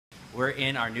We're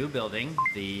in our new building,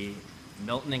 the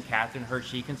Milton and Catherine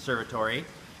Hershey Conservatory,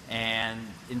 and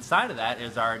inside of that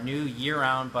is our new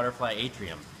year-round butterfly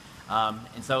atrium.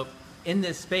 And so in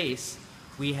this space,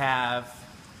 we have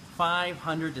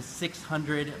 500 to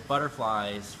 600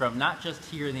 butterflies from not just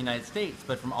here in the United States,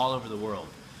 but from all over the world.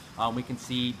 We can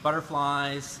see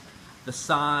butterflies the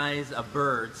size of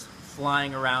birds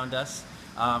flying around us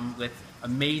with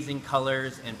amazing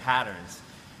colors and patterns.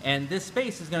 And this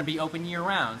space is going to be open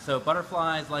year-round, so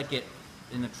butterflies like it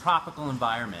in a tropical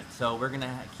environment. So we're going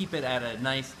to keep it at a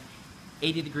nice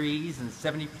 80 degrees and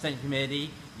 70% humidity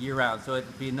year-round. So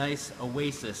it'd be a nice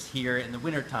oasis here in the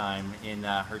wintertime in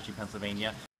Hershey,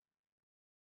 Pennsylvania.